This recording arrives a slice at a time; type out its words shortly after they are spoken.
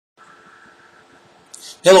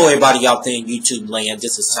Hello everybody out there in YouTube land,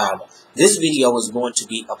 this is Tyler. This video is going to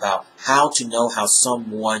be about how to know how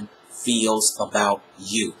someone feels about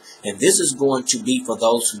you. And this is going to be for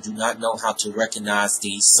those who do not know how to recognize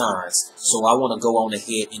these signs. So I want to go on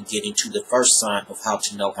ahead and get into the first sign of how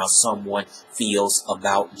to know how someone feels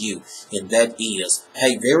about you. And that is,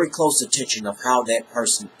 pay very close attention of how that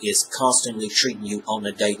person is constantly treating you on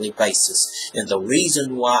a daily basis. And the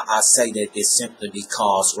reason why I say that is simply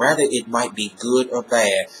because, rather it might be good or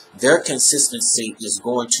bad, their consistency is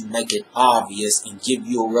going to make it obvious and give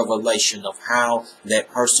you a revelation of how that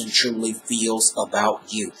person truly feels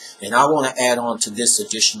about you. And I want to add on to this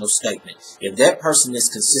additional statement. If that person is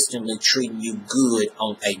consistently treating you good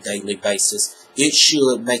on a daily basis, it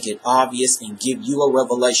should make it obvious and give you a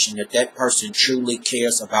revelation that that person truly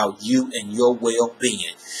cares about you and your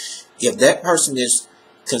well-being. If that person is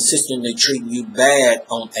consistently treating you bad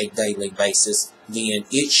on a daily basis, then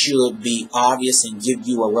it should be obvious and give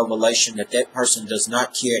you a revelation that that person does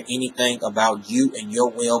not care anything about you and your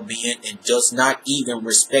well-being and does not even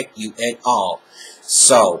respect you at all.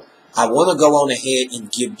 So, I want to go on ahead and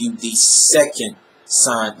give you the second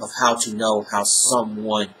sign of how to know how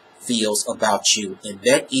someone feels about you, and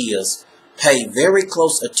that is, pay very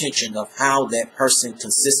close attention of how that person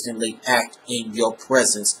consistently acts in your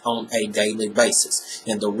presence on a daily basis.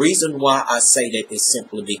 And the reason why I say that is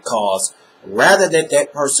simply because, rather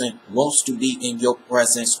that person wants to be in your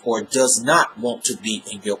presence or does not want to be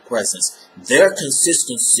in your presence, their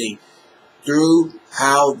consistency through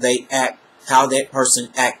how they act, how that person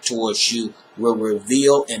acts towards you, will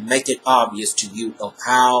reveal and make it obvious to you of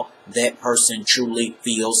how that person truly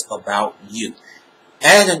feels about you.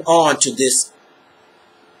 Adding on to this,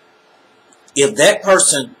 if that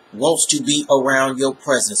person wants to be around your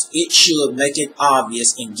presence, it should make it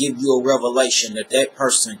obvious and give you a revelation that that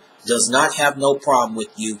person does not have no problem with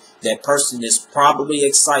you. That person is probably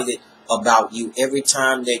excited about you every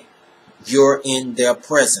time that you're in their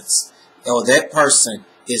presence. Or that person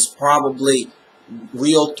is probably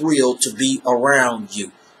real thrilled to be around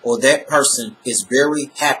you. Or that person is very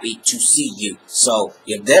happy to see you. So,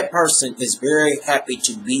 if that person is very happy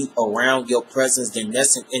to be around your presence, then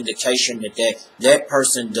that's an indication that that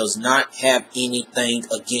person does not have anything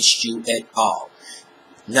against you at all.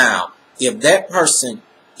 Now, if that person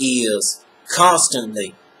is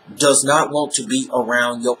constantly does not want to be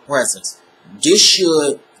around your presence, this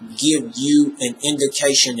should give you an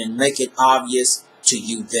indication and make it obvious to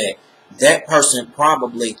you that that person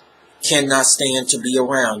probably cannot stand to be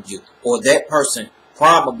around you, or that person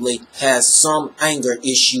probably has some anger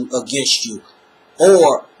issue against you,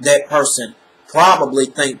 or that person probably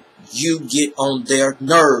think you get on their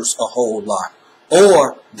nerves a whole lot,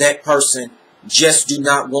 or that person just do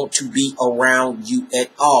not want to be around you at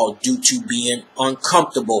all due to being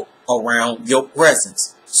uncomfortable around your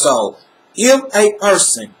presence. So, if a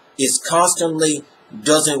person is constantly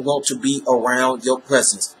doesn't want to be around your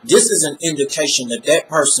presence, this is an indication that that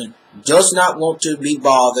person does not want to be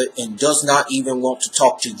bothered and does not even want to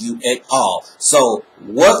talk to you at all. So,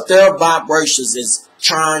 what their vibrations is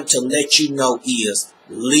trying to let you know is,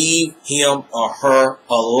 leave him or her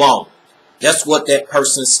alone. That's what that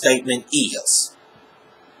person's statement is.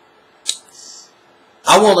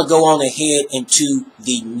 I want to go on ahead into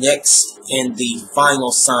the next and the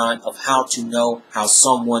final sign of how to know how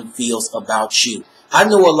someone feels about you. I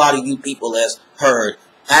know a lot of you people has heard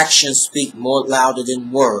actions speak more louder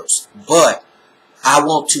than words, but I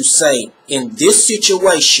want to say in this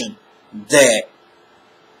situation that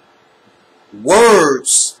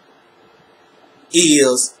words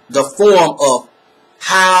is the form of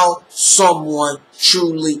how someone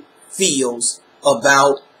truly feels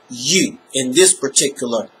about you in this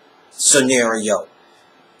particular scenario.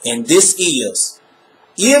 And this is,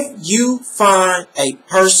 if you find a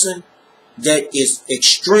person that is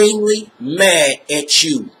extremely mad at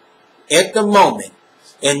you at the moment,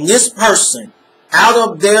 and this person, out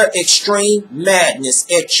of their extreme madness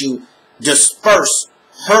at you, disperse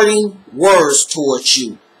hurting words towards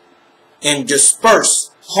you, and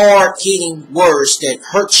disperse hard-hitting words that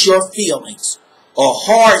hurt your feelings, or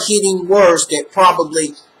hard-hitting words that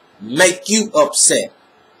probably make you upset.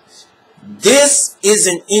 This is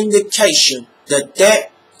an indication that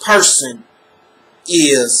that person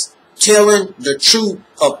is telling the truth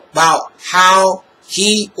about how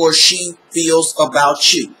he or she feels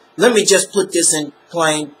about you. Let me just put this in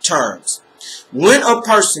plain terms. When a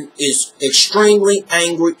person is extremely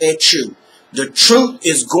angry at you, the truth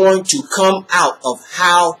is going to come out of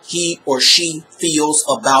how he or she feels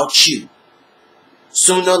about you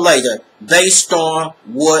sooner or later, based on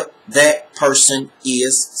what that person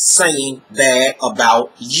is saying bad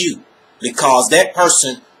about you. because that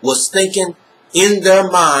person was thinking in their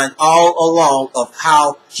mind all along of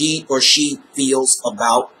how he or she feels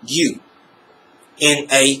about you in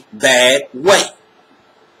a bad way.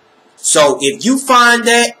 So if you find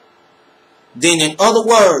that, then in other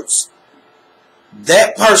words,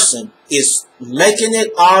 that person is making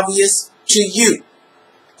it obvious to you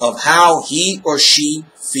of how he or she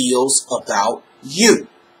feels about you.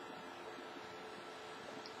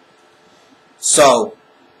 So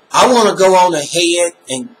I want to go on ahead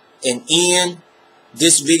and end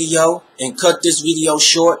this video and cut this video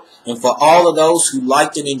short. And for all of those who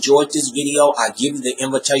liked and enjoyed this video, I give you the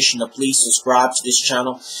invitation to please subscribe to this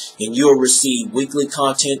channel, and you'll receive weekly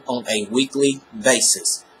content on a weekly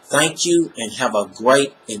basis. Thank you, and have a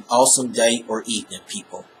great and awesome day or evening,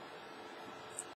 people.